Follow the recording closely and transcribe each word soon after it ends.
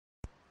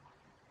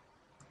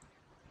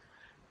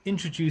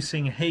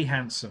Introducing Hey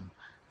Hansome,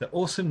 the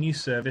awesome new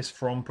service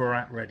from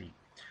Bharat Reddy.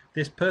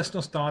 This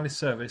personal stylist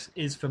service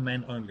is for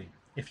men only.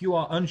 If you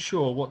are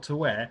unsure what to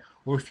wear,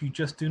 or if you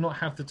just do not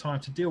have the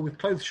time to deal with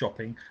clothes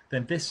shopping,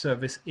 then this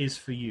service is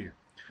for you.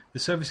 The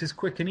service is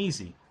quick and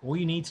easy. All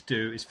you need to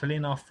do is fill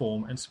in our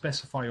form and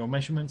specify your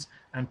measurements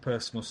and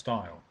personal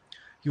style.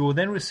 You will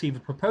then receive a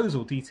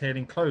proposal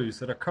detailing clothes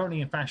that are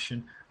currently in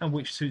fashion and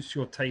which suits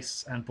your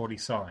tastes and body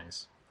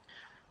size.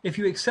 If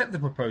you accept the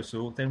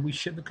proposal, then we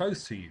ship the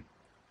clothes to you.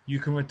 You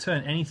can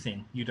return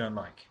anything you don't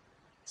like.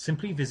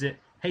 Simply visit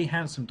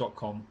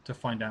heyhandsome.com to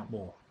find out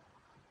more.